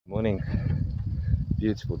Morning.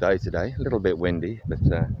 Beautiful day today, a little bit windy, but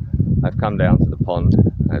I've come down to the pond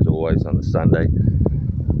as always on the Sunday.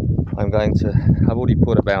 I've already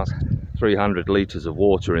put about 300 litres of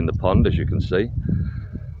water in the pond, as you can see.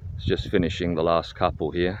 It's just finishing the last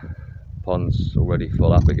couple here. Pond's already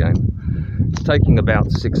full up again. It's taking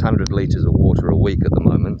about 600 litres of water a week at the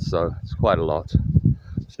moment, so it's quite a lot.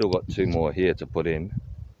 Still got 2 more here to put in.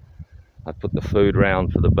 I put the food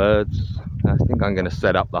round for the birds. I think I'm going to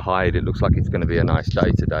set up the hide. It looks like it's going to be a nice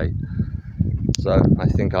day today, so I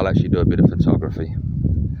think I'll actually do a bit of photography.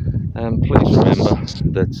 Please remember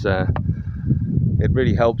that it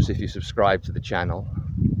really helps if you subscribe to the channel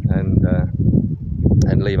and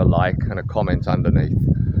leave a like and a comment underneath.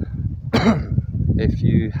 If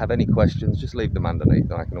you have any questions, just leave them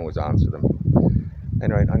underneath and I can always answer them.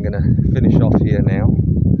 Anyway, I'm going to finish off here now,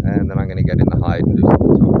 and then I'm going to get in the hide and do some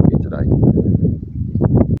photography today.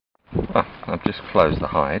 Well, I've just closed the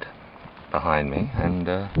hide behind me, and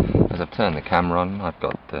as I've turned the camera on, I've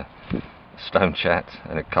got the stone chat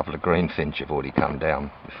and a couple of greenfinch have already come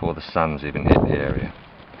down before the sun's even hit the area.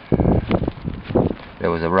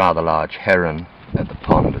 There was a rather large heron at the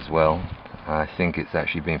pond as well. I think it's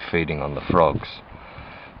actually been feeding on the frogs,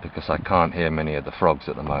 because I can't hear many of the frogs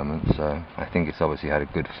at the moment, so I think it's obviously had a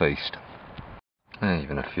good feast. And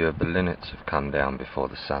even a few of the linnets have come down before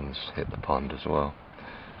the sun's hit the pond as well.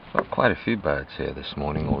 Got quite a few birds here this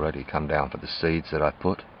morning already come down for the seeds that I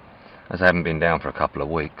put. As I haven't been down for a couple of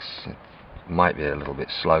weeks, it might be a little bit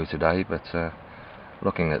slow today, but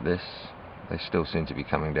looking at this, they still seem to be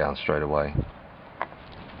coming down straight away.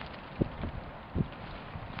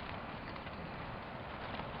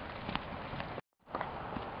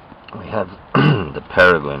 We have the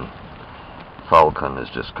peregrine falcon has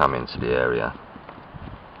just come into the area.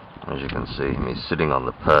 As you can see, he's sitting on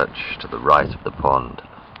the perch to the right of the pond.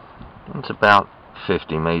 It's about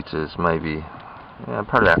 50 meters, maybe, yeah,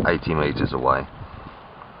 probably about 80 meters away.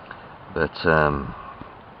 But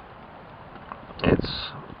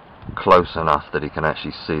it's close enough that he can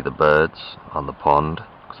actually see the birds on the pond,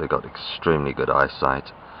 because they've got extremely good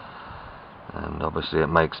eyesight. And obviously it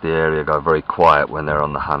makes the area go very quiet when they're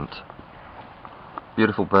on the hunt.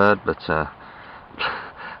 Beautiful bird, but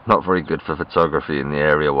not very good for photography in the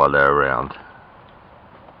area while they're around.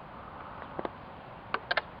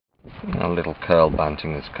 A little curl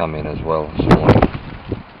bunting has come in as well this morning.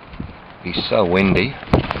 He's so windy,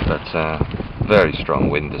 but very strong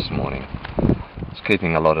wind this morning. It's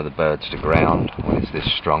keeping a lot of the birds to ground when it's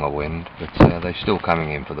this strong a wind, but they're still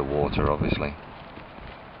coming in for the water, obviously.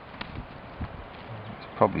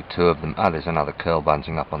 There's probably 2 of them. There's another curl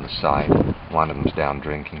bunting up on the side. One of them's down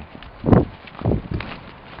drinking.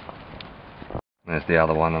 There's the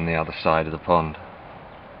other one on the other side of the pond.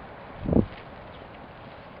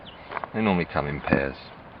 They normally come in pairs.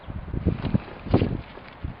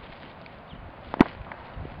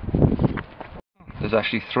 There's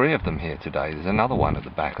actually 3 of them here today. There's another one at the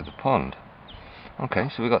back of the pond. Okay,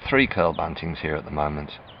 so we've got 3 curl buntings here at the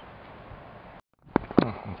moment.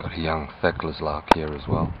 We've got a young Thekla's lark here as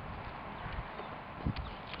well.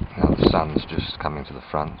 Now the sun's just coming to the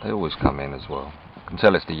front. They always come in as well. You can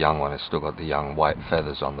tell it's the young one. It's still got the young white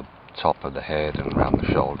feathers on the top of the head and around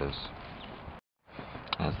the shoulders.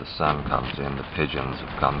 As the sun comes in, the pigeons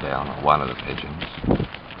have come down, or one of the pigeons.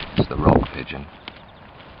 It's the rock pigeon.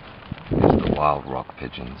 It's the wild rock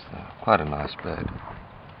pigeons. They're quite a nice bird.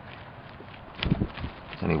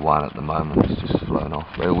 There's only one at the moment, it's just flown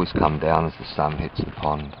off. They always come down as the sun hits the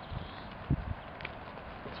pond.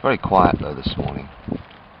 It's very quiet though this morning.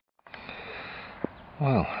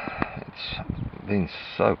 Well, it's been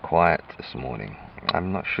so quiet this morning.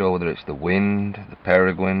 I'm not sure whether it's the wind, the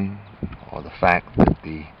peregrine, or the fact that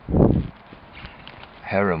the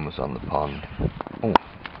heron was on the pond. Oh,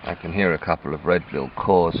 I can hear a couple of red-billed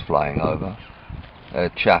caws flying over.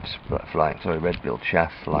 Red-billed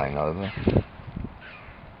chaff flying over.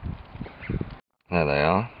 There they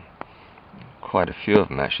are. Quite a few of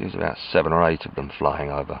them actually. There's about 7 or 8 of them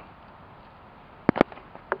flying over.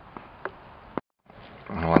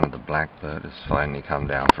 And one of the blackbird has finally come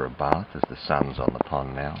down for a bath as the sun's on the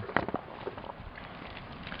pond now.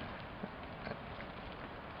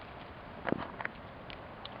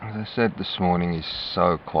 As I said this morning, he's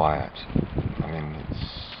so quiet. I mean,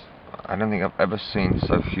 I don't think I've ever seen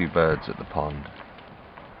so few birds at the pond.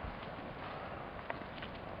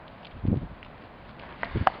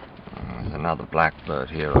 There's another blackbird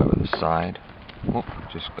here over the side. Oh,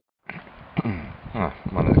 just got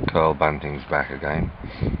one of the curl buntings back again.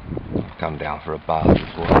 I've come down for a bath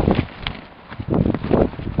as well.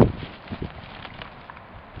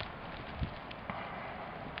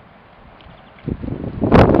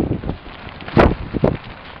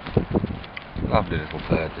 Lovely little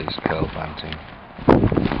bird, these curl bunting.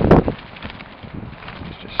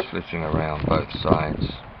 He's just flitting around both sides.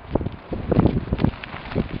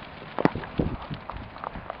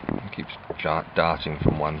 He keeps darting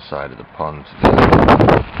from one side of the pond to the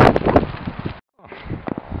other.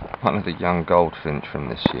 One of the young goldfinch from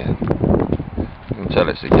this year. You can tell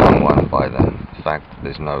it's a young one by the fact that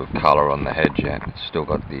there's no colour on the head yet. It's still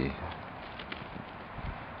got the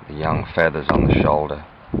young feathers on the shoulder.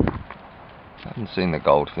 I haven't seen the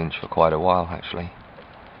goldfinch for quite a while actually.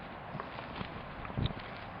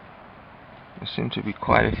 There seem to be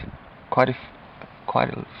quite a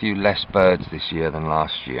few less birds this year than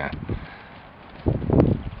last year,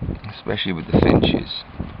 especially with the finches.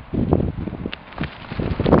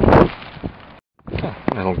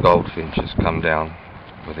 Little goldfinch has come down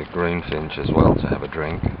with a greenfinch as well to have a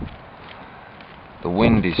drink. The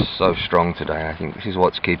wind is so strong today, I think this is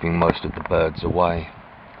what's keeping most of the birds away.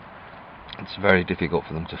 It's very difficult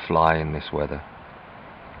for them to fly in this weather.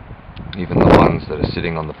 Even the ones that are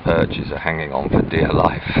sitting on the perches are hanging on for dear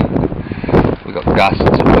life. We've got gusts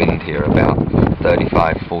of wind here about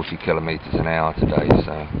 35-40 kilometers an hour today,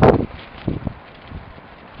 so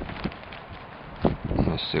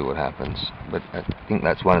let's see what happens. But I think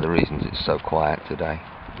that's one of the reasons it's so quiet today.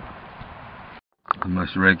 The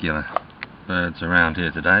most regular birds around here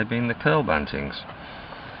today being the curl buntings.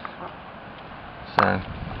 So,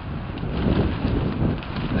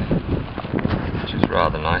 which is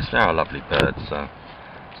rather nice. They're a lovely bird, so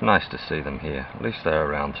it's nice to see them here. At least they're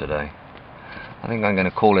around today. I think I'm going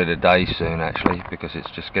to call it a day soon actually, because it's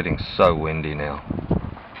just getting so windy now.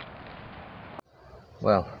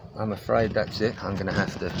 Well, I'm afraid that's it. I'm going to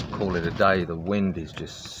have to call it a day. The wind is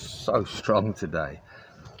just so strong today.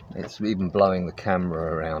 It's even blowing the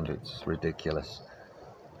camera around. It's ridiculous.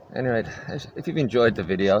 Anyway, if you've enjoyed the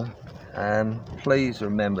video, please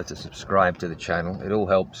remember to subscribe to the channel. It all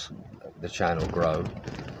helps the channel grow.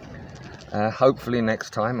 Hopefully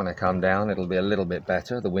next time when I come down it'll be a little bit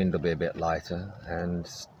better. The wind will be a bit lighter, and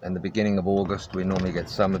in the beginning of August we normally get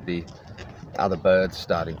some of the other birds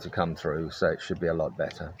starting to come through, so it should be a lot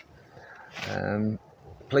better.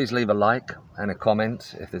 Please leave a like and a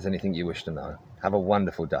comment if there's anything you wish to know. Have a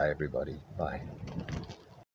wonderful day everybody. Bye.